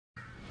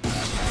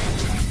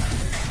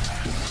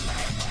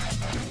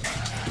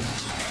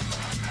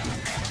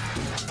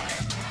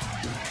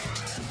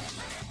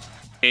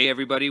Hey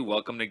everybody,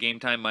 welcome to Game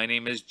Time. My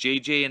name is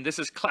JJ and this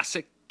is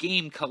Classic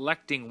Game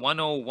Collecting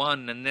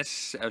 101. And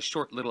this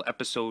short little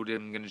episode,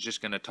 I'm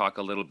just going to talk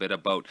a little bit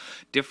about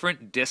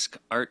different disc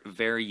art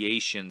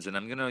variations. And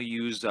I'm going to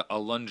use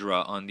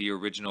Alundra on the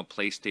original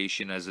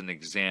PlayStation as an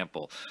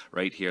example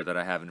right here that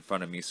I have in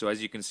front of me. So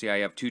as you can see, I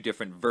have two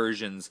different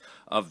versions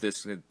of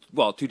this,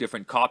 well, two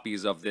different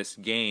copies of this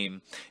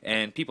game.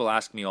 And people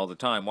ask me all the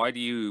time, why do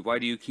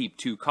you keep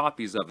two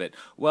copies of it?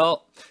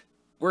 Well,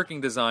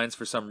 Working Designs,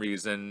 for some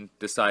reason,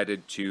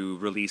 decided to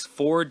release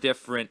 4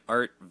 different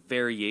art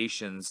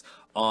variations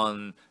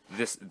on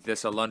this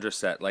Alundra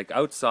set. Like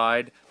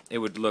outside, it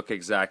would look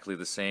exactly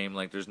the same,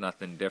 like there's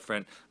nothing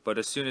different. But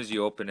as soon as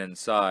you open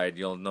inside,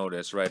 you'll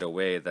notice right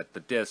away that the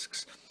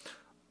discs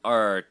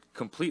are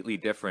completely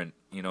different,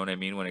 you know what I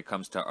mean, when it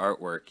comes to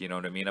artwork, you know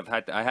what I mean.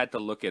 I had to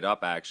look it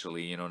up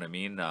actually, you know what I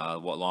mean, a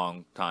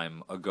long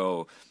time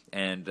ago,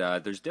 and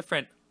there's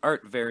different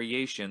art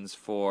variations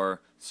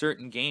for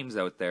certain games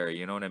out there,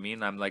 you know what I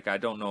mean. I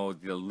don't know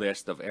the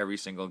list of every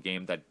single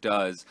game that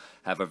does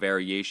have a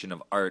variation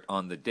of art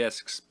on the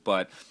discs,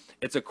 but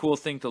it's a cool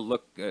thing to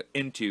look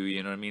into,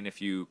 you know what I mean,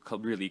 if you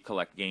really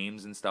collect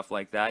games and stuff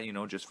like that, you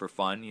know, just for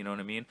fun, you know what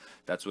I mean.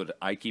 That's what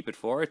I keep it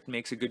for. It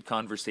makes a good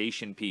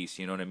conversation piece,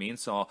 you know what I mean.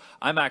 So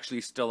I'm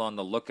actually still on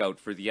the lookout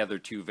for the other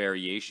 2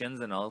 variations,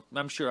 and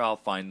I'm sure I'll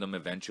find them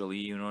eventually,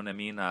 you know what I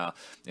mean.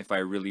 If I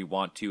really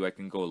want to, I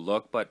can go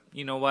look, but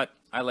you know what,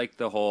 I like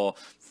the whole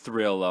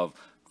thrill of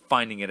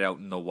finding it out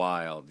in the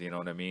wild, you know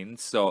what I mean.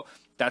 So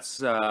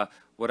that's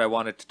what I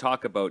wanted to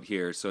talk about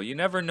here. So you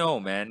never know,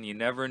 man. You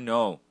never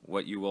know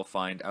what you will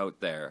find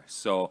out there.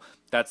 So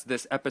that's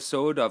this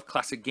episode of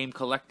Classic Game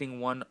Collecting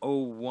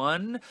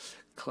 101,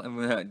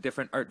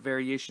 different art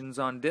variations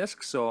on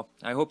disc. So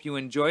I hope you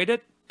enjoyed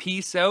it.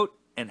 Peace out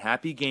and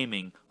happy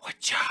gaming.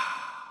 Wacha!